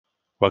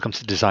Welcome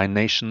to Design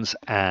Nations,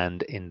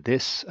 and in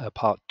this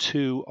part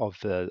two of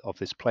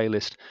this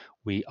playlist,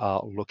 we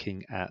are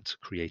looking at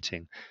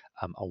creating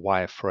a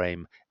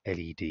wireframe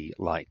LED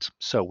light.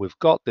 So we've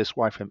got this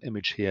wireframe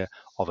image here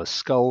of a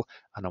skull,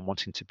 and I'm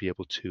wanting to be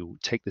able to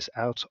take this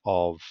out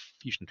of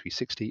Fusion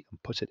 360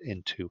 and put it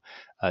into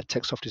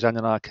TextSoft Design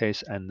in our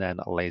case, and then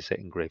laser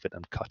engrave it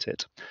and cut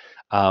it.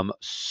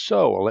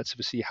 So let's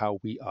see how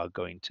we are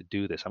going to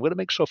do this. I'm going to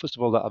make sure, first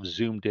of all, that I've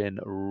zoomed in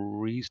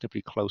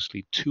reasonably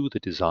closely to the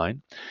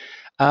design.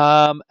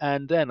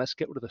 And then let's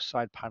get rid of the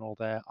side panel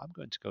there. I'm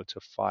going to go to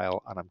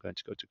File and I'm going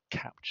to go to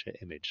Capture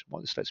Image.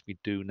 What this lets me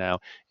do now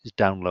is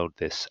download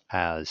this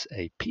as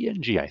a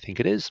PNG, I think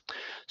it is.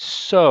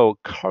 So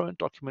current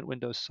document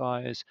window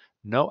size.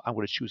 No, I'm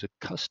going to choose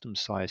a custom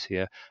size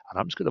here, and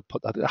I'm just going to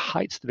put the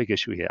height's the big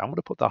issue here. I'm going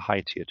to put the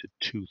height here to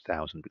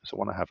 2000 because I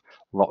want to have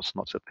lots and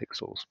lots of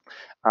pixels.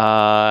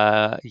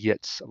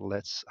 Yet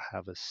let's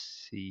have a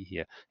see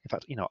here. In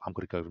fact, I'm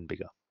going to go even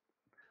bigger.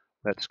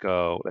 Let's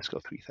go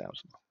 3000.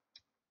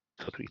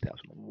 So 3000,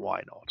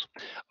 why not?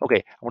 Okay,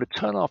 I want to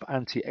turn off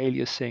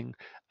anti-aliasing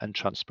and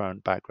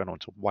transparent background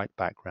onto white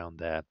background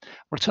there.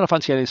 I'm going to turn off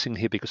anti-aliasing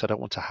here because I don't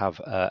want to have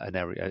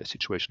a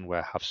situation where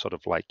I have sort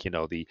of like,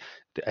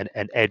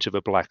 an edge of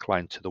a black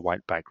line to the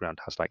white background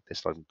has like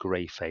this like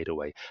gray fade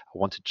away. I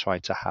want to try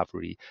to have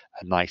really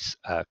a nice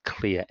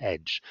clear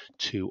edge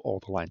to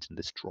all the lines in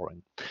this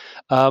drawing.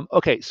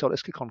 Okay, so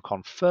let's click on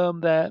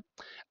confirm there.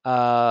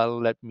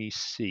 Let me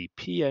see,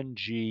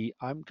 PNG,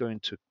 I'm going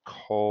to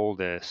call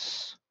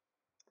this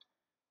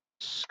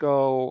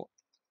skull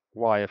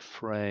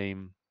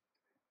wireframe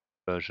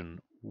version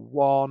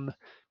 1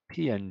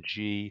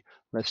 PNG.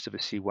 Let's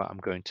see where I'm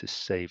going to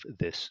save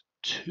this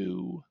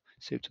to.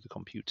 Save to the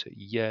computer,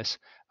 yes.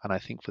 And I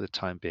think for the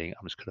time being,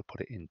 I'm just going to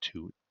put it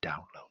into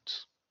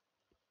downloads.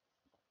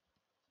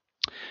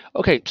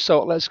 Okay,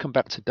 so let's come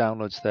back to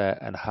downloads there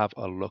and have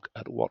a look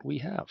at what we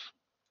have.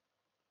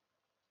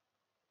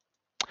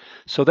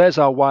 So there's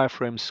our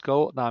wireframe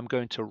skull. Now I'm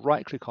going to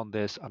right click on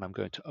this and I'm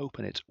going to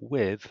open it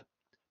with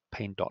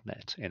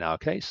Paint.net in our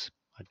case.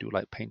 I do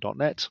like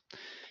Paint.net.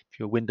 If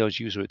you're a Windows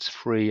user, it's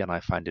free, and I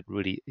find it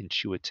really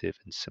intuitive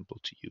and simple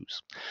to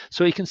use.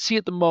 So you can see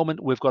at the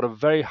moment we've got a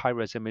very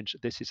high-res image.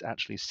 This is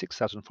actually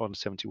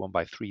 6471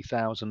 by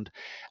 3000.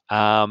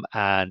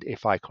 And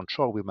if I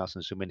control wheel mouse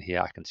and zoom in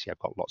here, I can see I've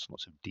got lots and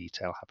lots of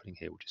detail happening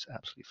here, which is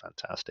absolutely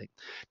fantastic.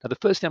 Now, the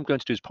first thing I'm going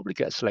to do is probably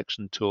get a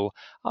selection tool.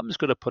 I'm just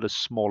going to put a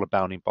smaller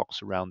bounding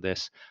box around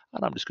this,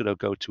 and I'm just going to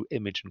go to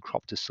Image and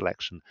Crop to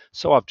Selection.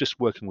 So I'm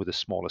just working with a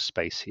smaller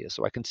space here.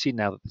 So I can see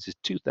now that this is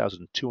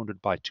 2200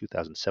 by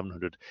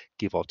 2700,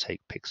 give or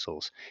take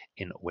pixels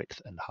in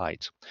width and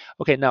height.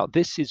 Okay, now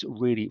this is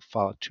really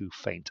far too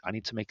faint. I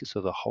need to make it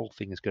so the whole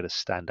thing is going to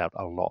stand out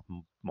a lot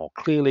more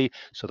clearly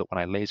so that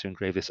when I laser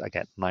engrave this, I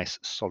get nice,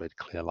 solid,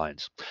 clear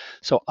lines.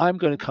 So I'm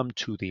going to come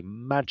to the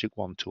Magic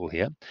Wand tool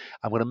here.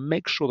 I'm going to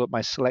make sure that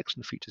my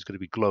selection feature is going to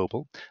be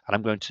global, and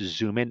I'm going to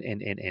zoom in,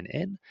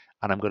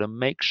 and I'm going to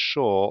make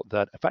sure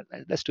that, in fact,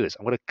 let's do this.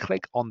 I'm going to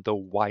click on the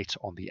white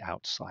on the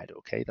outside,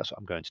 okay? That's what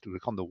I'm going to do,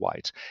 click on the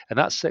white. And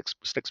that selects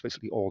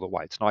basically all the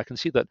whites. Now I can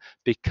see that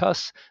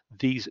because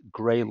these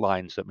gray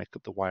lines that make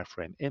up the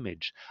wireframe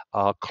image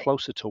are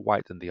closer to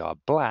white than they are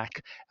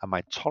black, and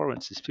my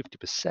tolerance is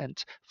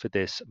 50% for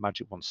this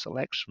Magic Wand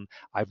selection,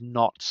 I've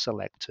not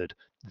selected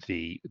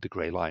the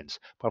gray lines.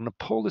 But I'm going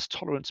to pull this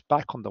tolerance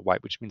back on the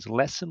white, which means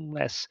less and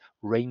less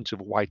range of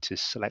white is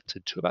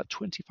selected to about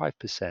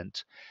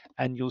 25%.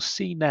 And you'll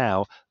see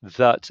now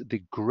that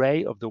the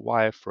gray of the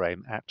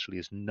wireframe actually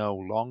is no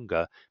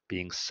longer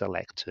being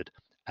selected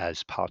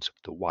as part of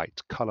the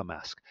white color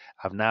mask.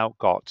 I've now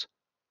got,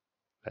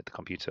 let the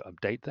computer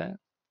update there.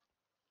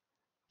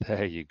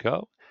 There you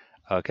go.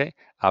 Okay,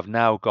 I've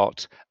now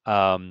got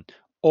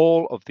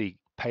all of the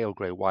pale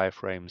gray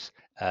wireframes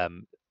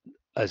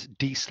as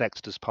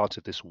deselected as part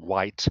of this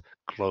white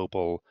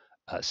global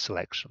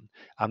selection.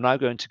 I'm now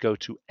going to go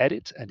to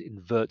Edit and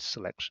Invert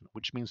Selection,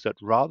 which means that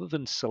rather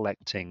than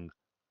selecting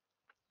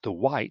the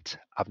white,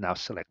 I've now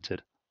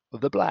selected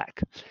the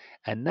black.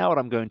 And now what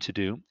I'm going to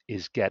do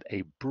is get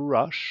a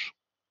brush.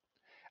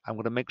 I'm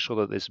going to make sure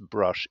that this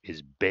brush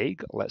is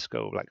big. Let's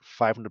go like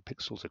 500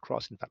 pixels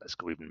across. In fact, let's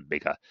go even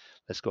bigger.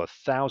 Let's go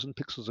 1000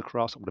 pixels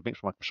across. I'm going to make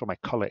sure my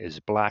color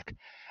is black.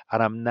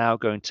 And I'm now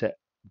going to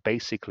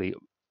basically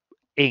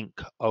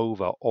ink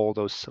over all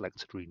those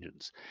selected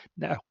regions.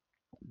 Now,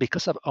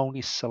 because I've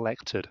only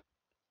selected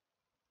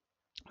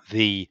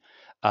the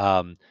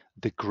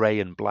gray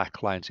and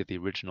black lines of the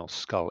original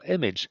skull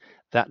image,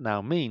 that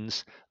now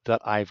means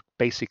that I've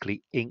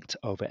basically inked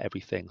over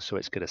everything, so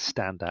it's going to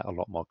stand out a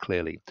lot more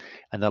clearly.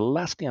 And the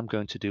last thing I'm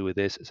going to do with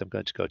this is I'm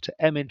going to go to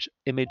image,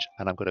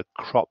 and I'm going to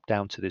crop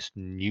down to this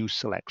new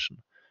selection,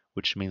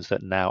 which means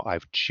that now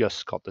I've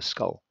just got the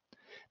skull.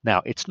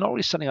 Now, it's not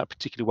really standing out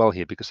particularly well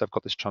here because I've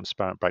got this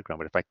transparent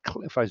background, but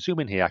if I zoom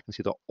in here, I can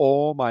see that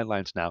all my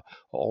lines now are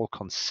all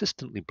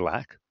consistently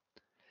black.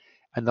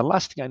 And the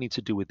last thing I need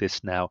to do with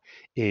this now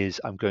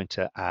is I'm going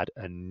to add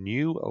a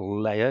new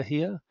layer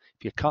here.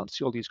 If you can't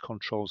see all these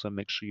controls, then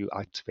make sure you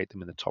activate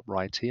them in the top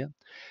right here.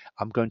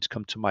 I'm going to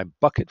come to my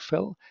bucket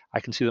fill. I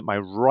can see that my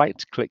right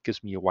click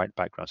gives me a white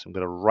background. So I'm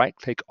going to right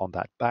click on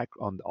that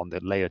on the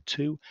layer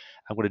 2.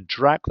 I'm going to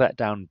drag that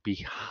down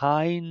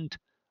behind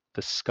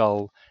the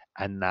skull.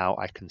 And now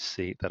I can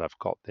see that I've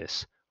got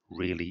this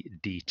really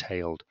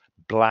detailed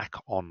black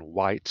on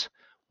white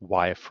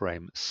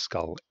wireframe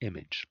skull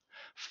image.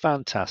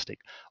 Fantastic.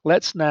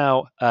 Let's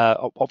now,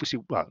 obviously,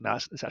 well, now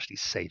let's actually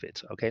save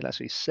it. Okay, let's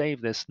actually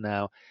save this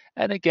now.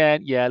 And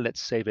again, yeah,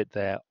 let's save it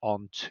there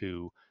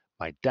onto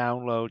my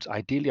downloads.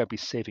 Ideally, I'd be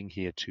saving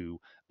here to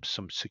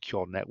some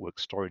secure network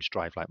storage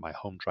drive like my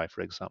home drive,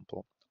 for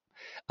example.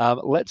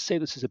 Let's say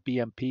this is a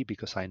BMP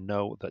because I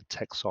know that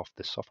TechSoft,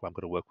 the software I'm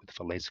going to work with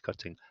for laser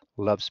cutting,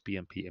 loves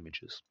BMP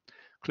images.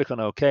 Click on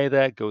OK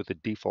there, go with the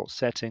default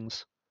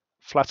settings,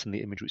 flatten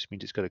the image, which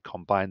means it's going to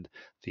combine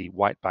the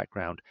white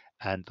background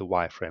and the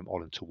wireframe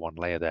all into one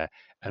layer there,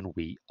 and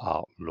we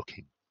are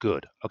looking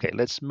good. Okay,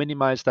 let's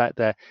minimize that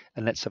there,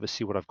 and let's have a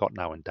see what I've got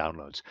now in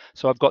downloads.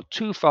 So I've got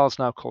two files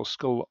now called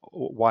Skull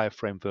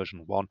Wireframe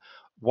version 1.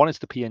 One is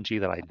the PNG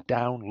that I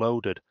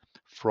downloaded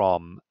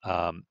from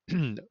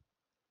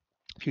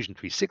Fusion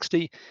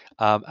 360,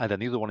 and then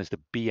the other one is the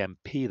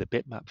BMP, the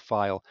bitmap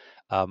file,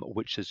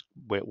 which is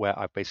where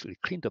I've basically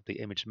cleaned up the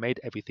image, made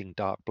everything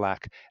dark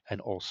black, and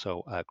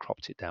also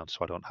cropped it down so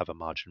I don't have a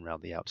margin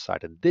around the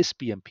outside. And this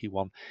BMP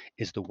one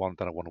is the one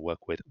that I want to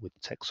work with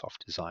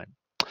TechSoft Design.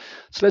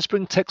 So let's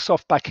bring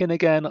TechSoft back in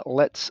again.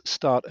 Let's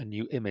start a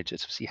new image.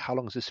 Let's see how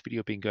long has this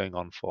video been going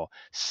on for.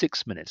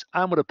 6 minutes.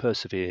 I'm going to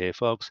persevere here,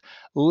 folks.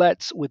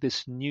 Let's, with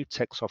this new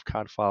TechSoft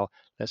CAD file,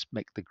 let's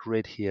make the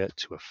grid here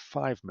to a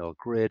 5mm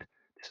grid.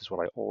 This is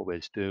what I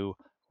always do.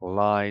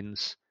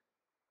 Lines,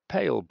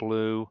 pale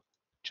blue,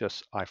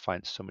 just I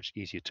find so much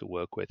easier to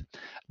work with.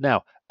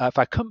 Now, if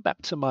I come back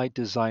to my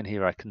design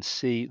here, I can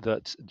see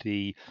that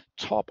the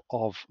top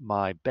of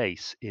my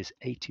base is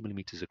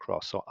 80mm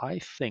across. So I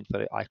think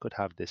that I could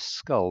have this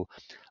skull,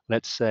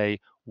 let's say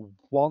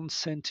 1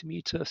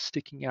 centimeter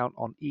sticking out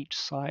on each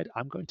side.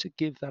 I'm going to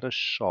give that a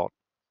shot.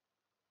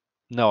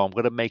 No, I'm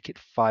going to make it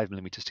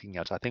 5mm sticking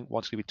out. I think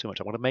one's going to be too much.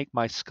 I'm going to make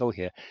my skull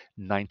here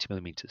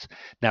 90mm.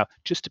 Now,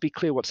 just to be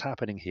clear what's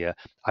happening here,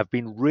 I've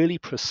been really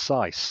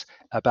precise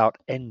about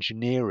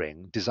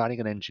designing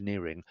and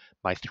engineering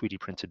my 3D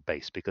printed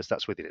base, because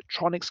that's where the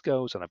electronics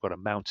goes, and I've got to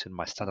mount in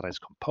my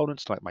standardized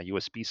components like my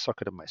USB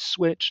socket and my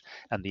switch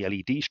and the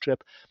LED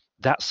strip.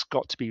 That's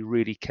got to be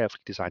really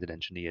carefully designed and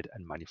engineered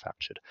and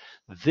manufactured.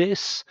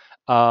 This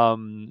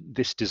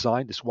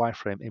design, this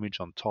wireframe image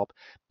on top,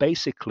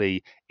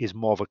 basically is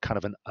more of a kind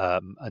of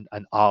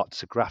an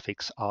arts, a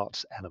graphics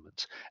arts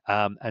element.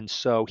 And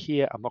so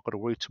here, I'm not going to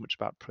worry too much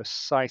about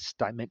precise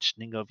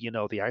dimensioning of,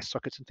 the eye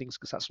sockets and things,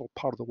 because that's all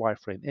part of the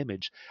wireframe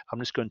image. I'm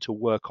just going to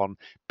work on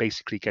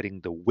basically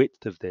getting the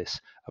width of this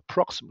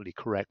approximately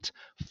correct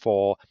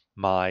for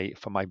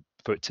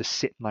it to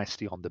sit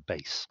nicely on the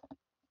base.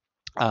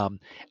 And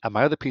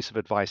my other piece of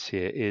advice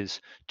here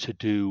is to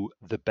do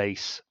the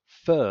base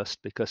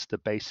first, because the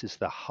base is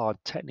the hard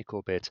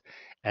technical bit,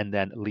 and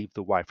then leave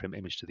the wireframe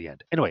image to the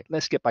end. Anyway,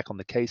 let's get back on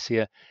the case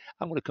here.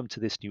 I'm going to come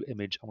to this new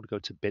image. I'm going to go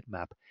to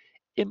bitmap,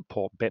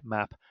 import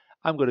bitmap.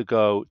 I'm going to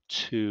go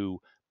to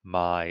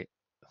my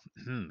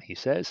he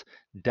says,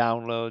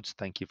 downloads,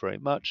 thank you very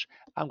much.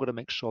 I'm going to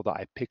make sure that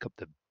I pick up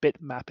the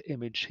bitmap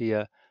image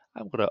here.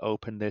 I'm going to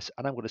open this,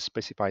 and I'm going to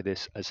specify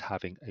this as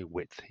having a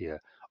width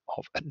here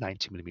of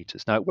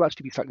 90mm. Now, it will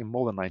actually be slightly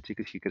more than 90,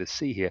 because you're going to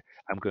see here,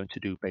 I'm going to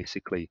do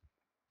basically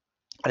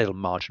a little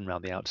margin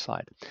around the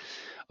outside.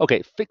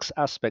 Okay, fixed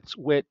aspects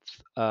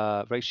width,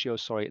 ratio,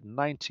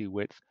 90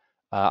 width.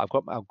 I've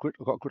got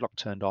gridlock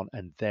turned on,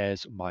 and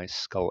there's my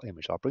skull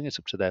image. I'll bring this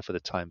up to there for the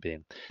time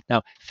being.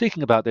 Now,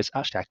 thinking about this,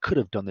 actually, I could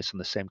have done this on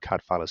the same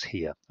CAD file as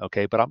here,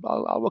 okay? But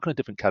I'll work on a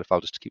different CAD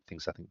file just to keep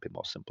things, I think, a bit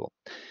more simple.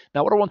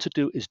 Now, what I want to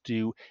do is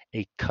do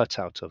a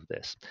cutout of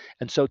this.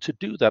 And so to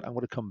do that, I'm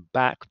going to come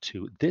back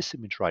to this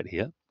image right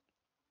here.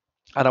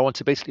 And I want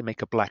to basically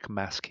make a black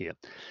mask here.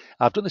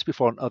 I've done this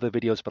before in other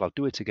videos, but I'll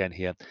do it again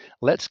here.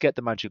 Let's get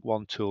the Magic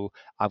Wand tool.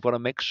 I've got to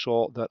make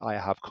sure that I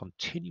have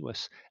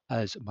continuous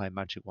as my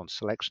Magic Wand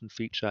selection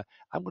feature.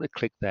 I'm going to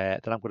click there,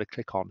 then I'm going to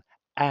click on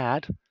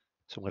Add.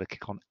 So I'm going to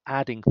click on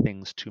adding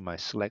things to my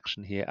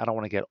selection here, and I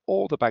want to get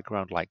all the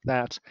background like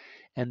that.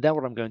 And then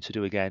what I'm going to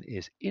do again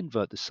is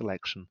invert the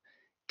selection,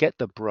 get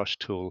the brush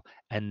tool,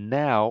 and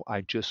now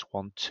I just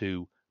want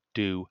to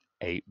do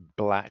a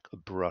black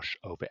brush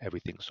over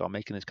everything. So I'm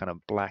making this kind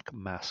of black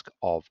mask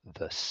of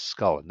the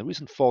skull. And the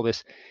reason for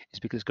this is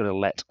because it's going to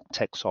let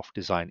TechSoft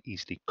Design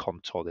easily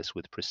contour this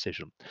with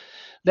precision.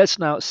 Let's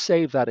now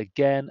save that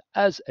again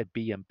as a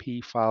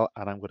BMP file,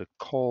 and I'm going to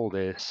call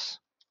this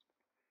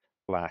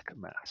black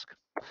mask.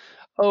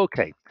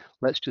 Okay,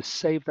 let's just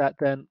save that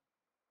then.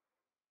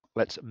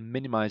 Let's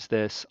minimize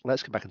this.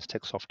 Let's go back into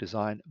TechSoft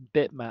Design,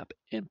 bitmap,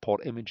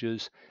 import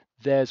images.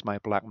 There's my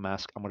black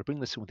mask. I'm going to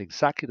bring this in with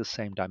exactly the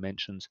same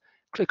dimensions.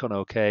 Click on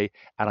OK,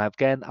 and I've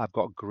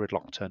got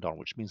gridlock turned on,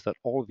 which means that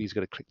all of these are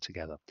going to click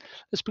together.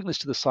 Let's bring this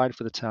to the side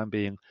for the time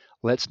being.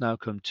 Let's now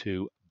come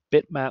to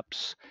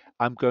bitmaps.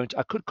 I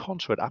could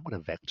contour it. I'm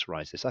going to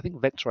vectorize this. I think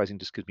vectorizing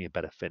just gives me a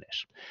better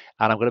finish.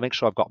 And I'm going to make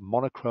sure I've got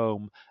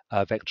monochrome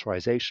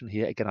vectorization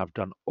here. Again, I've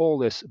done all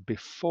this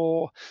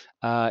before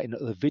in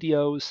other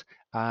videos.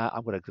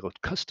 I'm going to go to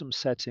custom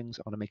settings.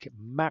 I'm going to make it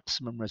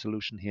maximum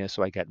resolution here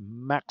so I get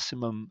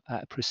maximum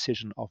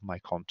precision of my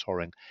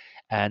contouring.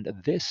 And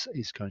this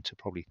is going to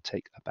probably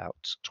take about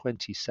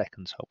 20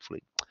 seconds,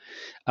 hopefully.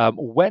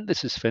 When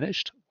this is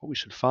finished, what we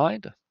should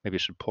find, maybe I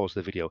should pause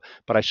the video,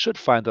 but I should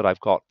find that I've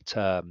got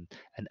an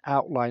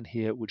outline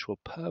here which will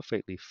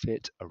perfectly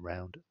fit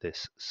around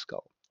this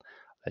skull.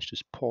 Let's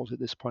just pause at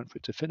this point for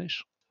it to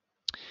finish.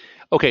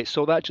 Okay,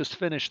 so that just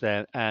finished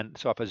there, and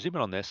so if I zoom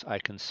in on this, I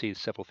can see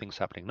several things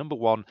happening. Number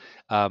one,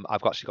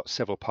 I've actually got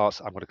several parts.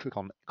 I'm going to click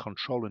on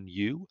Control and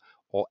U,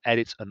 or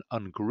Edit and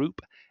Ungroup,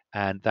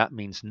 and that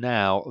means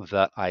now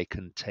that I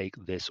can take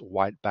this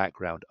white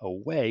background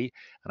away,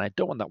 and I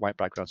don't want that white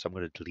background, so I'm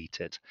going to delete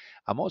it.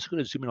 I'm also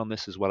going to zoom in on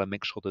this as well and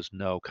make sure there's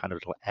no kind of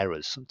little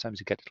errors. Sometimes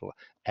you get little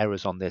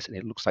errors on this, and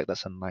it looks like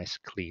that's a nice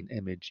clean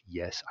image.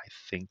 Yes, I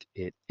think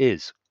it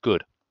is.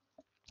 Good.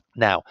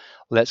 Now,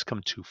 let's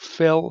come to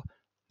fill,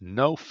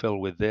 no fill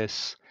with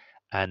this,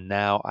 and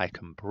now I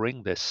can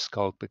bring this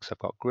skull because I've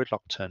got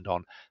gridlock turned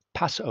on,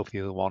 pass it over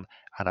the other one,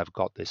 and I've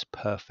got this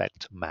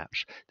perfect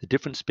match. The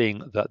difference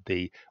being that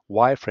the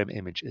wireframe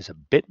image is a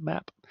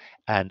bitmap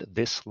and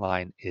this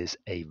line is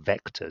a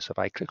vector. So if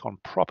I click on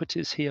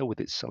properties here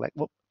with its select,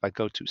 if I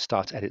go to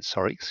start edit,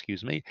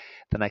 excuse me,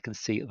 then I can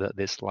see that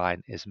this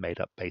line is made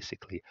up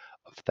basically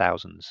of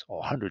thousands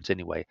or hundreds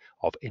anyway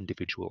of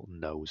individual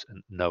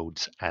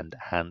nodes and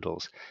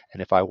handles.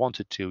 And if I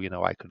wanted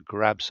to, I could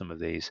grab some of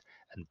these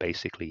and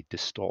basically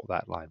distort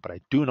that line, but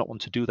I do not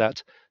want to do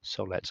that.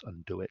 So let's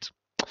undo it.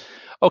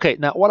 Okay,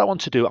 now what I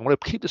want to do, I'm going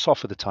to keep this off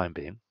for the time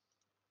being.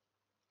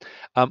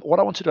 What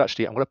I want to do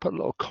actually, I'm going to put a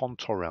little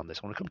contour around this.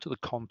 I'm going to come to the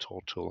contour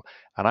tool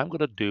and I'm going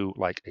to do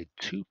like a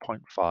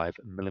 2.5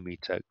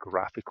 millimeter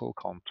graphical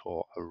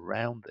contour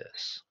around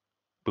this.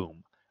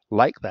 Boom,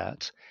 like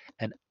that.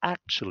 And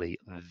actually,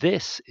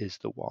 this is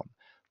the one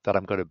that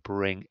I'm going to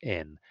bring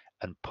in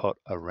and put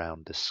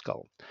around the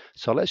skull.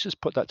 So let's just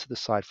put that to the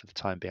side for the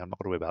time being. I'm not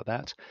going to worry about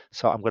that.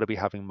 So I'm going to be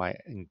having my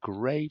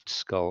engraved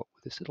skull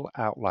with this little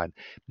outline.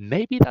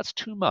 Maybe that's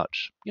too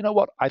much. You know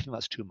what? I think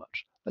that's too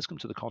much. Let's come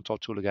to the contour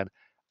tool again.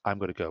 I'm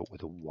going to go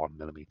with a 1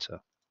 millimeter.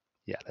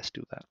 Yeah, let's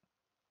do that.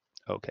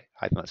 Okay,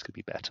 I think that's going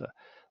to be better.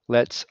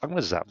 I'm going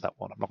to zap that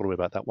one. I'm not going to worry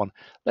about that one.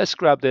 Let's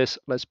grab this.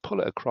 Let's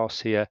pull it across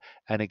here.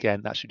 And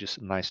again, that should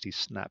just nicely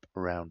snap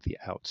around the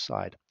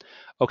outside.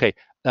 Okay,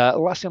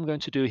 last thing I'm going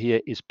to do here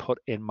is put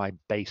in my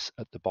base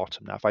at the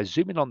bottom. Now, if I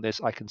zoom in on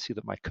this, I can see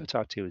that my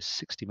cutout here is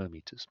 60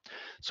 millimeters.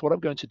 So what I'm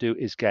going to do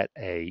is get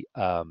the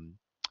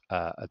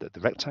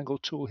rectangle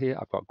tool here.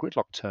 I've got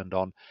gridlock turned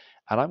on,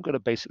 and I'm going to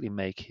basically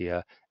make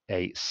here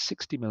a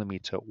 60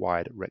 millimeter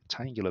wide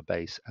rectangular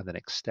base and then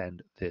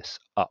extend this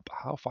up.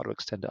 How far to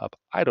extend it up?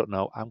 I don't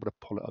know. I'm going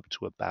to pull it up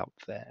to about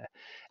there.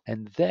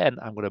 And then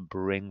I'm going to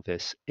bring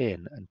this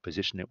in and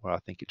position it where I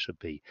think it should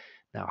be.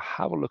 Now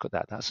have a look at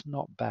that. That's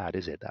not bad,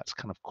 is it? That's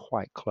kind of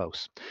quite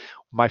close.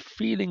 My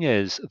feeling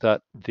is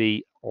that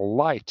the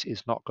light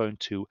is not going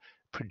to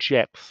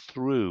project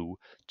through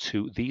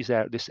to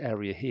this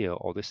area here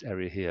or this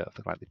area here,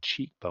 like the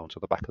cheekbones or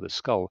the back of the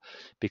skull,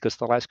 because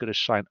the light's going to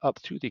shine up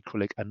through the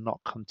acrylic and not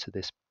come to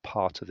this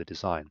part of the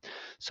design.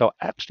 So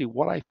actually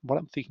what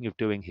I'm thinking of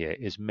doing here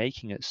is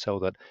making it so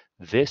that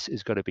this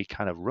is going to be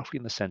kind of roughly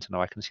in the center.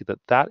 Now I can see that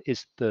that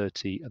is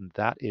 30 and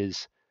that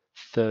is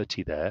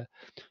 30 there.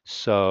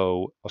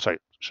 So, sorry,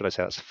 should I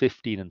say that's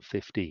 15 and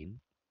 15.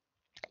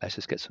 Let's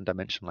just get some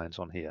dimension lines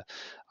on here.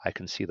 I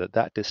can see that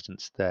that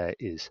distance there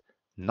is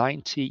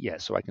 90. Yeah,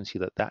 so I can see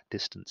that that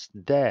distance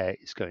there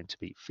is going to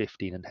be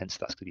 15, and hence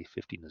that's going to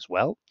be 15 as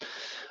well.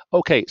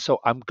 Okay, so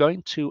I'm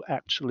going to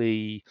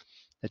actually,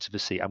 let's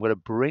just see, I'm going to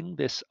bring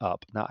this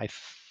up. Now, I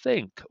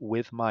think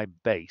with my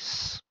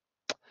base,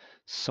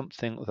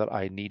 something that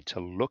I need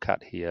to look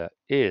at here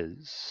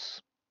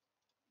is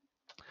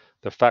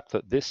the fact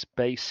that this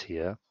base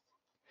here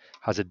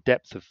has a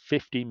depth of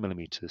 15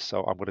 millimeters.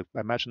 So I'm going to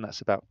imagine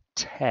that's about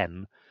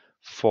 10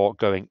 for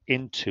going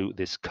into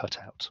this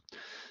cutout.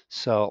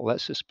 So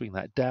let's just bring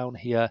that down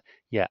here.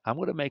 Yeah, I'm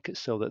going to make it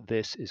so that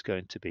this is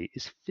going to be,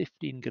 is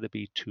 15 going to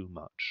be too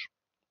much?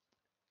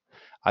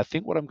 I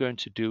think what I'm going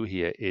to do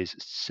here is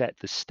set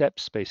the step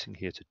spacing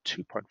here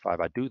to 2.5.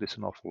 I do this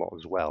an awful lot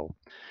as well,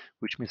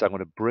 which means I'm going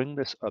to bring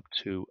this up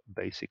to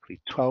basically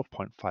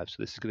 12.5. So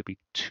this is going to be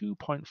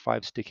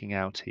 2.5 sticking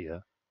out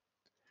here.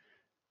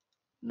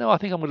 No, I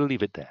think I'm going to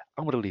leave it there.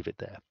 I'm going to leave it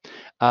there.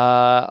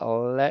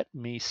 Let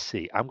me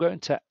see. I'm going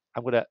to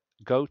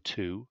go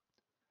to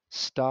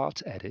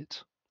Start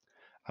Edit.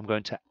 I'm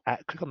going to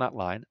click on that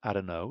line, add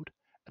a node,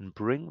 and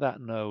bring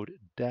that node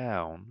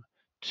down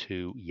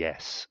to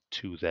yes,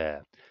 to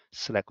there.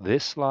 Select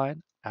this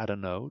line, add a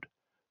node,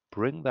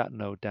 bring that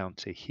node down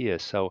to here.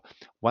 So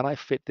when I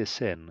fit this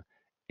in,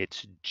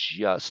 it's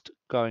just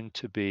going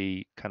to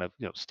be kind of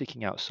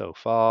sticking out so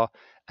far,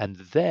 and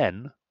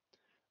then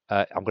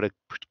I'm going to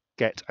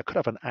I could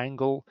have an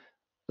angle.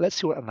 let's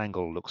see what an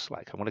angle looks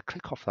like. I'm going to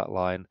click off that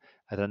line,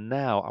 and then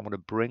now I'm going to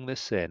bring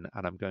this in,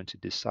 and I'm going to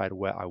decide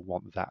where I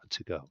want that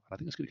to go. I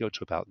think it's going to go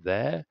to about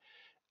there,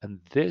 and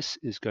this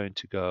is going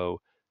to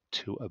go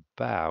to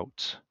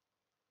about,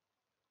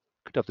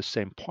 could have the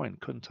same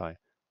point, couldn't I?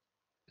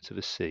 To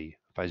the C.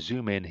 If I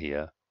zoom in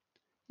here,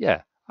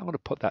 yeah, I'm going to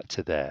put that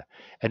to there.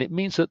 And it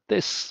means that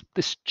this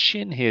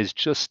chin here is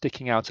just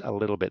sticking out a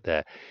little bit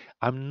there.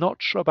 I'm not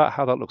sure about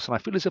how that looks. And I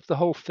feel as if the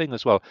whole thing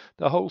as well,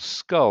 the whole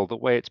skull, the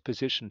way it's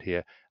positioned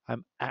here,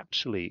 I'm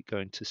actually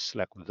going to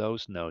select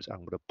those nodes. I'm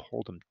going to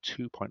pull them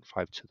 2.5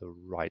 to the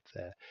right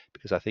there,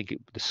 because I think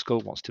the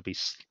skull wants to be,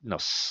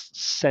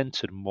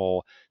 centered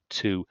more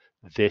to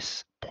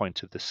this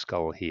point of the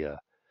skull here.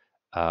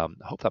 I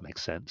hope that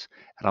makes sense.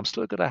 And I'm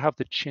still going to have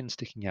the chin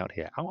sticking out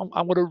here. I'm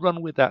going to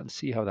run with that and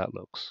see how that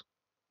looks.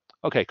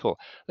 Okay, cool.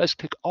 Let's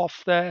click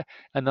off there.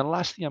 And the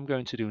last thing I'm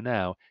going to do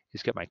now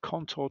is get my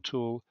contour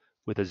tool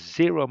with a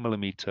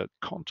 0mm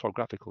contour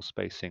graphical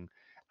spacing.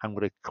 I'm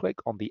going to click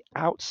on the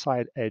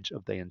outside edge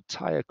of the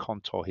entire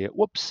contour here.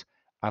 Whoops.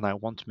 And I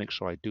want to make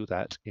sure I do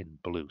that in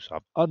blue. So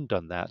I've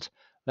undone that.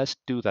 Let's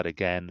do that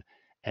again.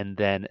 And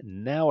then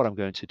now what I'm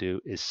going to do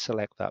is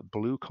select that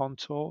blue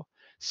contour,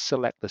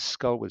 select the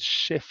skull with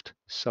Shift,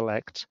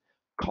 select,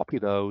 copy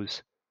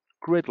those,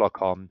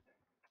 gridlock on,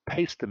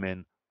 paste them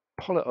in,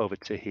 pull it over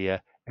to here,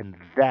 and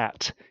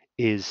that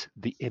is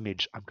the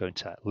image I'm going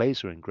to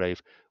laser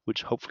engrave,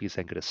 which hopefully is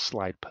then going to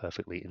slide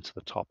perfectly into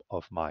the top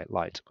of my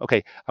light.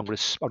 Okay, I'm going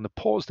to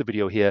pause the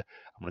video here.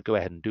 I'm going to go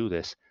ahead and do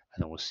this,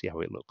 and then we'll see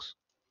how it looks.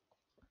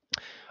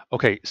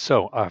 Okay,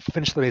 so I've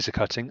finished the laser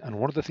cutting, and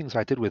one of the things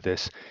I did with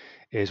this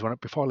is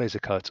before I laser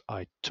cut,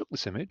 I took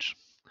this image,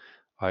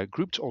 I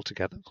grouped it all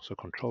together, so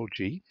Control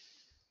G,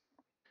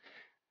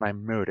 and I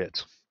mirrored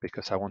it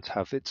because I want to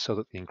have it so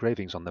that the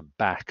engraving's on the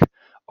back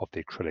of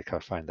the acrylic. I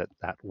find that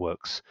that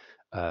works.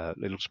 It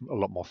looks a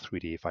lot more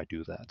 3D if I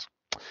do that.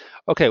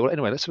 Okay, well,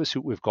 anyway, let's see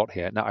what we've got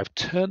here. Now, I've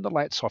turned the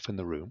lights off in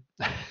the room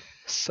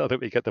so that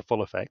we get the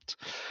full effect.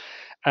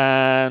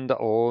 And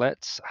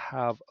let's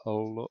have a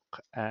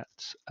look at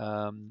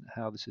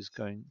how this is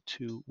going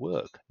to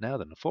work. Now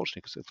then,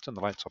 unfortunately, because if I turn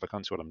the lights off, I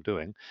can't see what I'm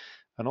doing.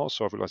 And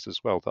also I've realized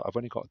as well that I've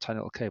only got a tiny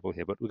little cable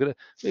here, but we're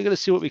gonna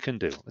see what we can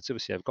do. Let's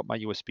see, I've got my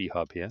USB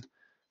hub here,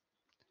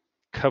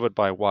 covered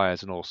by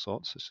wires and all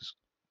sorts. Let's just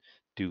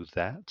do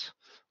that.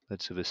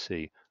 Let's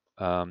see.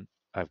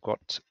 I've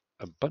got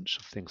a bunch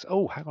of things.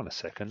 Oh, hang on a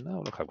second.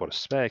 No, look, I've got a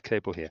spare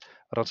cable here.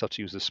 I don't have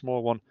to use the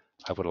small one.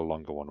 I've got a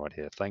longer one right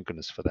here. Thank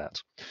goodness for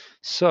that.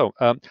 So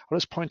I'll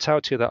just point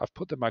out here that I've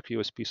put the micro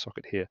USB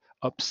socket here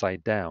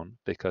upside down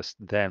because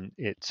then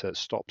it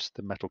stops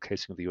the metal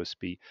casing of the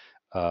USB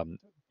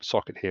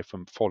socket here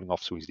from falling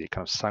off so easily. It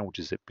kind of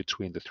sandwiches it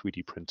between the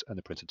 3D print and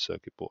the printed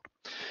circuit board.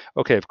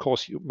 Okay, of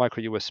course,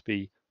 micro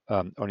USB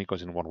only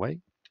goes in one way.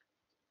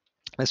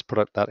 Let's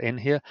put that in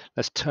here.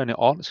 Let's turn it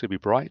on. It's going to be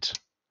bright.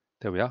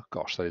 There we are.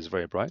 Gosh, that is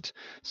very bright.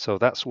 So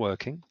that's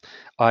working.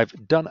 I've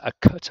done a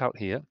cutout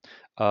here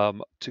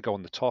to go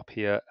on the top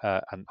here,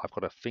 and I've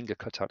got a finger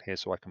cutout here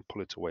so I can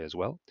pull it away as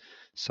well.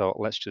 So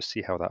let's just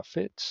see how that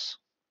fits.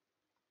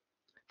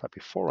 In fact,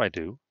 before I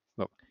do,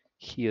 look,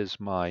 here's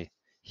my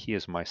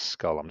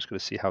skull. I'm just going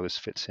to see how this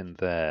fits in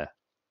there.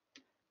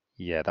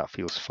 Yeah, that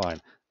feels fine.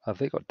 Have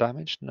they got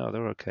damaged? No,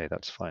 they're okay.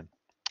 That's fine.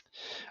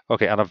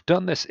 Okay, and I've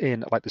done this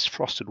in like this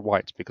frosted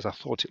white because I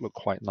thought it looked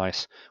quite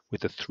nice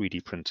with the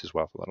 3D print as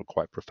well. That looked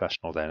quite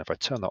professional there. And if I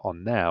turn that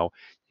on now,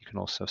 you can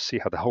also see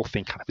how the whole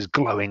thing kind of is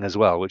glowing as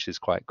well, which is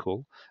quite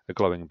cool, a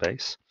glowing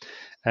base.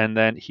 And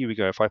then here we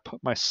go. If I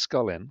put my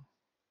skull in,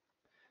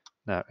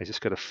 now is this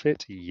going to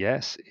fit?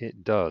 Yes,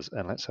 it does.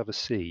 And let's have a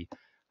see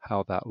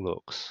how that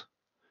looks.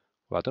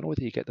 Well, I don't know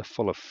whether you get the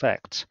full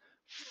effect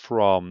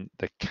from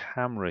the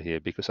camera here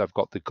because I've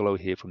got the glow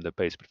here from the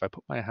base. But if I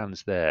put my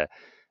hands there,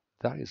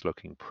 that is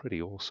looking pretty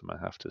awesome, I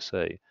have to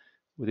say.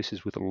 Well, this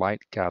is with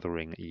light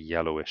gathering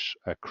yellowish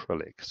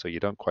acrylic, so you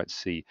don't quite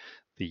see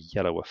the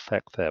yellow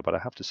effect there, but I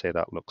have to say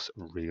that looks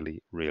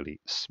really, really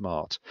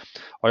smart.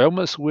 I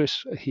almost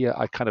wish here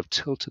I kind of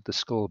tilted the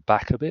skull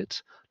back a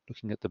bit,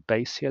 looking at the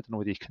base here. I don't know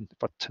whether you can,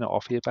 if I turn it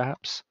off here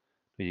perhaps,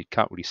 you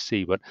can't really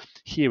see, but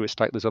here it's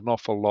like there's an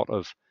awful lot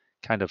of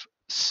kind of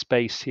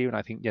space here, and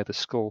I think, yeah, the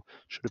skull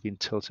should have been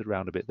tilted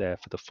around a bit there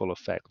for the full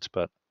effect,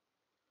 but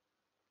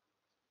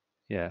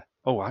yeah.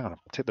 Oh, hang on.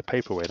 Take the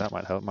paper away. That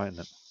might help, mightn't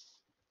it?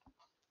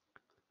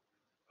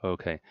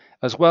 Okay.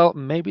 As well,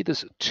 maybe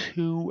there's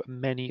too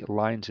many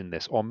lines in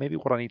this, or maybe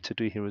what I need to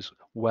do here as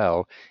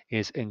well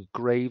is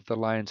engrave the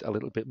lines a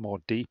little bit more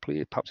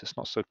deeply. Perhaps it's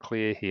not so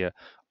clear here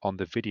on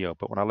the video,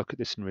 but when I look at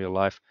this in real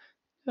life,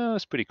 oh,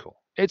 it's pretty cool.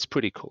 It's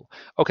pretty cool.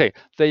 Okay,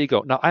 there you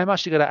go. Now, I'm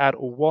actually going to add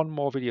one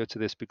more video to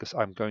this because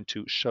I'm going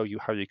to show you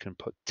how you can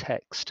put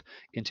text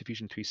into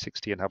Fusion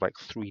 360 and have like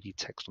 3D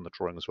text on the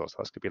drawing as well. So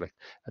that's going to be like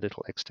a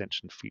little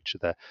extension feature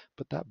there.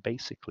 But that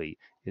basically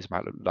is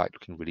my light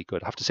looking really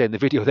good. I have to say in the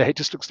video there, it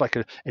just looks like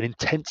an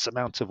intense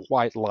amount of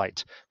white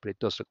light, but it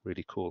does look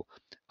really cool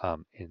when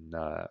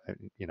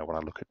I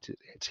look at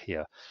it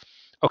here.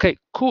 Okay,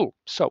 cool.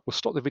 So we'll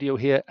stop the video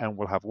here and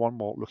we'll have one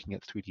more looking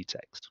at 3D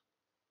text.